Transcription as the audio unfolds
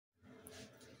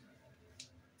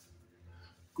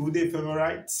Good day,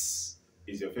 favorites.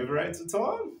 Is your favorite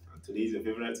tutor? And today is your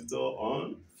favorite tutor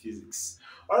on physics.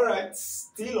 All right,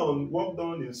 still on work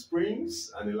done in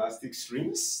springs and elastic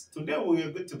strings. Today we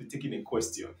are going to be taking a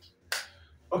question.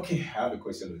 Okay, I have a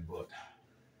question on the board.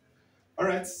 All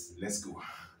right, let's go.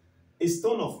 A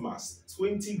stone of mass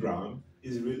 20 gram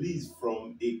is released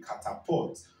from a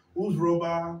catapult whose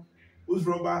rubber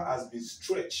has been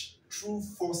stretched through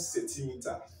 4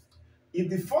 centimeters. If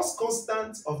the force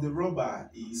constant of the rubber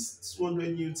is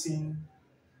 200 Newton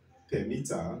per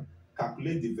meter,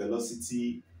 calculate the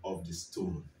velocity of the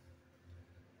stone.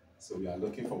 So we are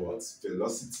looking for what?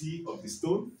 Velocity of the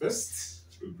stone. First,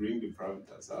 we bring the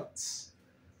parameters out.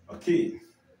 Okay,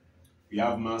 we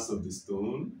have mass of the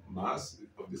stone. Mass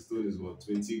of the stone is what?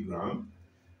 20 gram.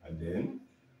 And then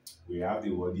we have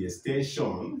the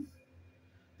extension.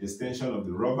 The extension of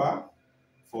the rubber,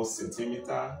 4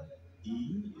 centimeter.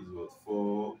 E is what?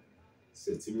 4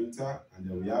 centimeter. And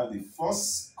then we have the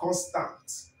force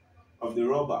constant of the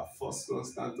rubber, force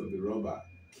constant of the rubber,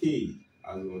 K,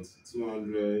 as what?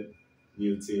 200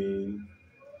 Newton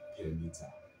per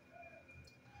meter.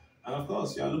 And of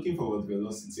course, we are looking for what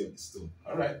velocity of the stone.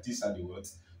 All right, these are the what?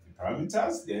 The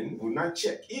parameters. Then we'll now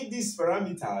check if these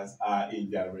parameters are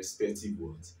in their respective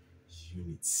what?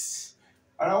 Units.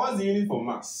 All right, what's the unit for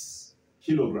mass?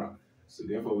 Kilogram. So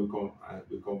therefore, we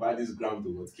convert this gram to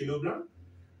what? Kilogram.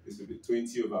 This will be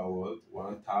 20 over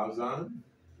what? 1,000.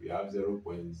 We have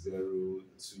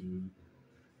 0.02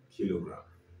 kilogram.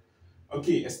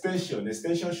 Okay, extension.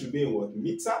 Extension should be in what?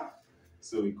 Meter.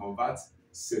 So we convert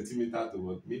centimeter to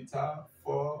what? Meter.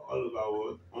 4 all over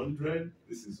what? 100.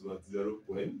 This is what?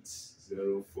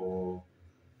 0.04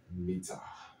 meter.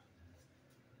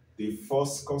 The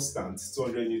force constant,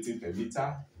 200 Newton per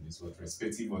meter, is what?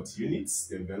 Respective what units.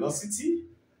 The velocity,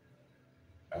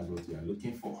 that's what we are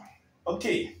looking for.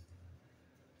 Okay,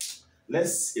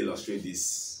 let's illustrate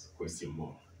this question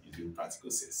more using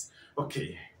practical sense.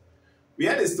 Okay, we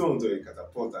add a stone to a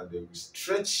catapult and then we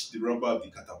stretch the rubber of the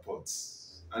catapult.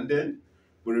 And then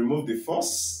we remove the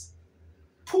force,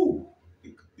 pull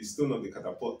the stone of the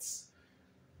catapult is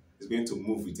going to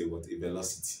move with a what? A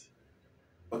velocity.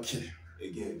 Okay,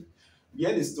 again, we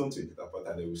add a stone to a catapult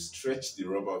and then we stretch the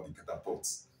rubber of the catapult.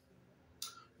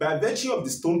 By virtue of the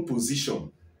stone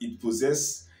position, it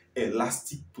possesses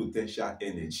elastic potential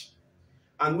energy.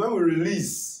 And when we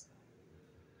release,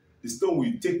 the stone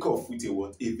will take off with a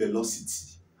what? A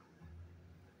velocity.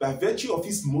 By virtue of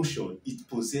its motion, it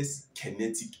possesses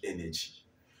kinetic energy.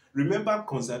 Remember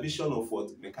conservation of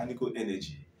what? Mechanical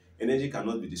energy. Energy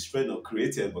cannot be destroyed or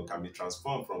created, but can be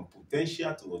transformed from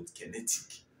potential to what?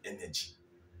 Kinetic energy.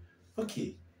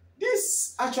 Okay,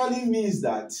 this actually means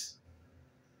that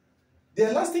the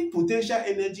elastic potential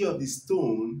energy of the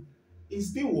stone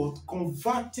is being what?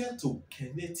 Converted to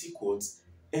kinetic what?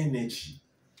 Energy.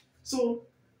 So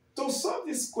to solve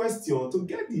this question, to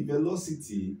get the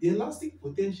velocity, the elastic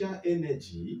potential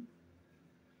energy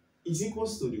is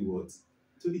equals to the what?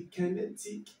 To the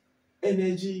kinetic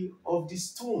energy of the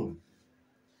stone.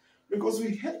 Because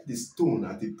we held the stone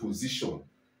at a position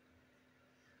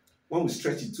when we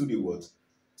stretch it to the what?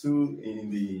 To in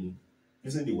the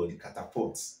using the what? The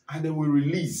catapult. And then we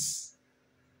release.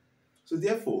 So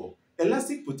therefore,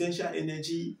 elastic potential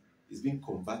energy is being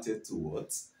converted to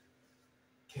what?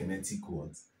 Kinetic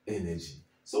what? Energy.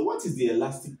 So what is the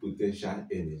elastic potential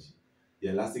energy? The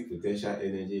elastic potential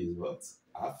energy is what?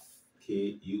 Half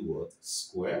Ke what?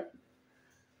 Square.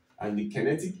 And the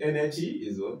kinetic energy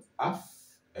is what? Half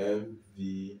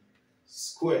mv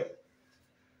square.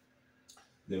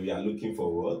 Then we are looking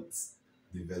for what?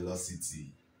 The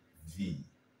velocity, v.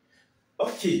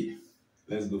 Okay,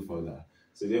 let's go further.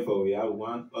 So therefore we have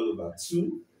 1 all over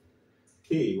 2.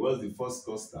 K, what's the first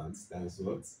constant? Times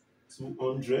what?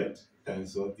 200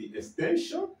 times what? The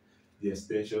extension. The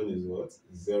extension is what?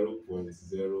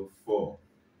 0.04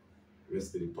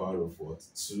 raised to the power of what?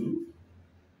 2.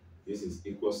 This is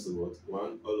equals to what?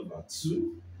 1 all over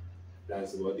 2.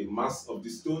 That's what? The mass of the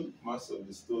stone. Mass of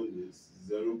the stone is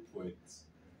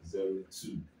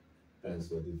 0.02 times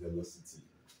what? The velocity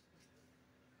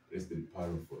raised to the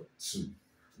power of what? 2.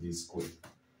 This square.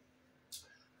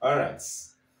 All right.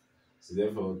 So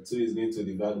therefore, 2 is going to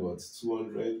divide what?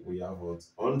 200. We have what?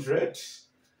 100.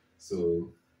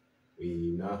 So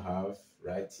we now have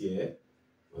right here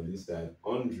on this side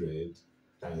 100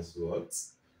 times what?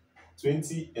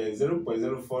 20 and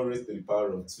 0.04 raised to the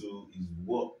power of 2 is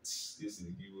what? This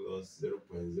is giving us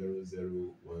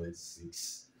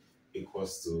 0.0016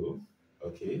 equals to,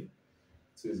 okay,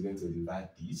 2 is going to divide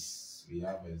this. We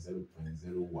have a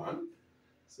 0.01.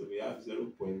 So we have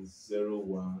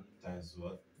 0.01 times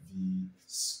what? V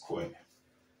square.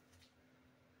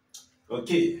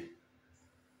 Okay,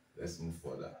 let's move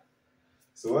further.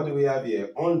 So what do we have here?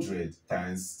 100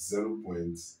 times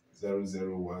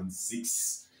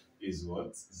 0.0016 is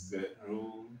what?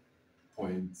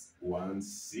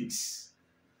 0.16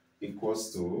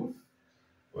 equals to,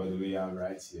 what do we have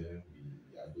right here?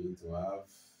 We are going to have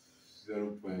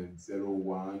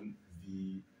 0.01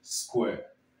 v square.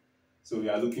 So we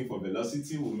are looking for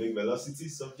velocity. We'll make velocity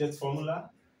subject formula.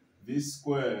 V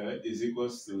square is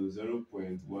equals to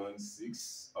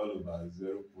 0.16 all over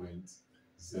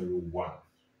 0.01.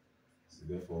 So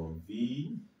therefore,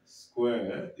 V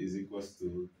square is equals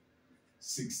to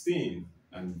 16.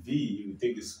 And V, we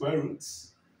take the square root.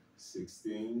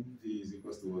 16, V is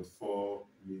equals to what? 4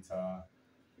 meter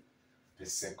per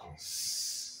second.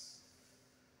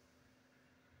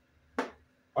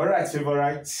 All right,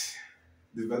 favorite.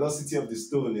 The velocity of the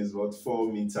stone is what?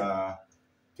 4 meter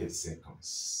per second.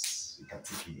 You can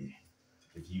take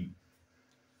a view. You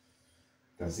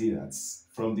can see that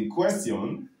from the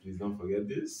question, please don't forget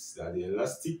this, that the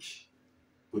elastic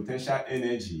potential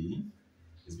energy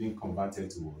is being converted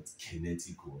to what?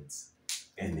 Kinetic what?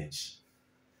 Energy.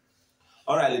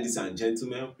 All right, ladies and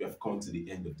gentlemen, we have come to the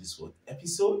end of this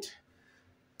episode.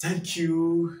 Thank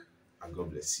you, and God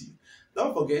bless you.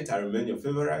 Don't forget, I remain your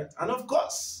favorite, and of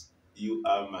course, you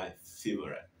are my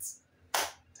favorite.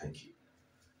 Thank you.